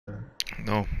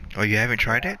Oh, oh, you haven't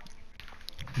tried it?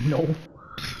 No.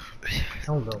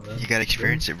 Hell no, man. You gotta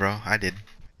experience it, bro. I did.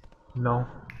 No.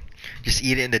 Just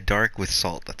eat it in the dark with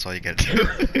salt. That's all you gotta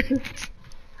do.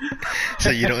 So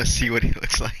you don't see what it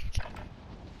looks like.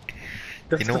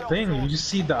 That's You know, the thing. You just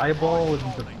see the eyeball and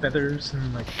the feathers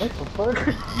and like, what the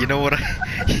fuck? you know what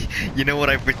you know what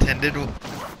I pretended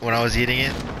when I was eating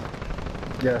it?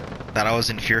 Yeah. That I was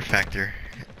in Fear Factor.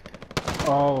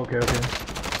 Oh, okay, okay.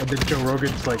 And then Joe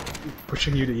Rogan's like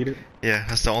pushing you to eat it. Yeah,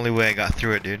 that's the only way I got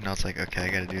through it, dude. And I was like, okay, I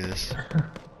gotta do this.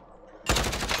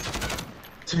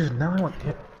 Dude, now I want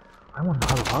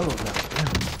halo halo now.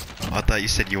 Damn. I thought you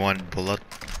said you wanted blood.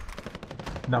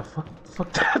 No,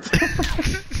 fuck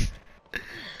that.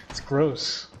 It's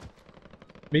gross.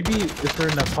 Maybe if we're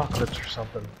in an apocalypse or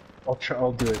something,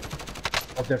 I'll do it.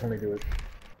 I'll definitely do it.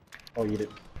 I'll eat it.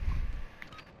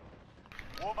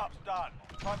 Warm-up's done.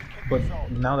 Time to kick But this off.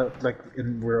 now that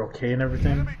we're okay and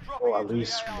everything, well at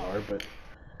least we are. But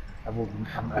I don't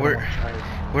want to try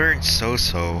it. We're in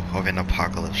so-so of an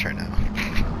apocalypse right now.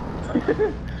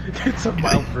 It's a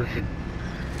mild version.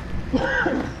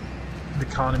 The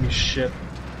economy's shit.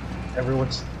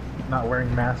 Everyone's not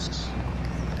wearing masks.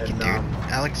 And Dude,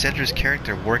 Alexandra's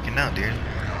character working out, dude.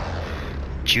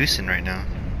 Juicing right now.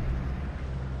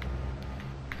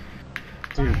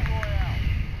 dude,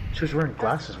 she was wearing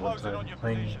glasses one Closing time on your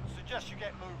playing position. Suggest you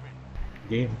get moving.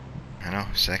 game. I know,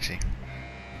 sexy.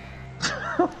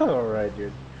 Alright,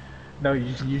 dude. No,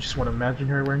 you just want to imagine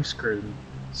her wearing skirt and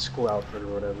school outfit or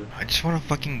whatever. I just want to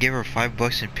fucking give her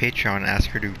 $5 in Patreon and ask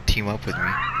her to team up with me.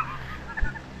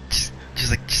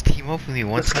 Just team up with me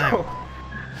one Let's time. go.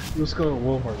 Let's go to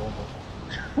Walmart.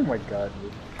 Oh my god,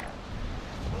 dude.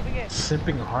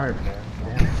 Simping hard, man.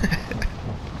 Damn.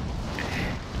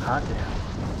 Hot damn.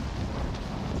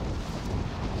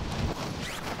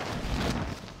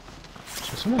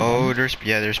 Is someone Oh, on?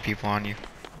 there's people on you.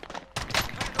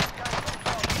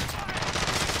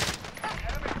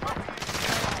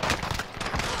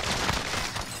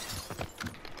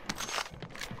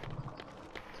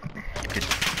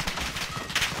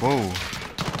 Whoa.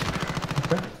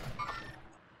 Okay.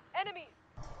 Enemy!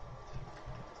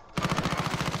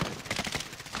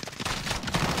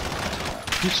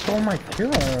 You stole my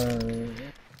kill.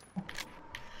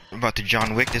 I'm about to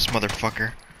John Wick this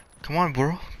motherfucker. Come on,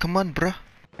 bro. Come on, bruh.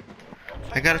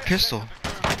 I got a pistol.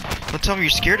 Don't tell me you're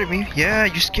scared of me. Yeah,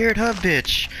 you scared, huh,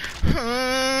 bitch?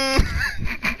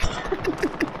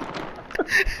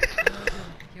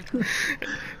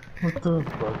 What the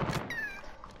fuck?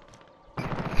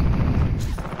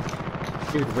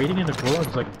 Dude, waiting in the garage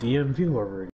is like DMV over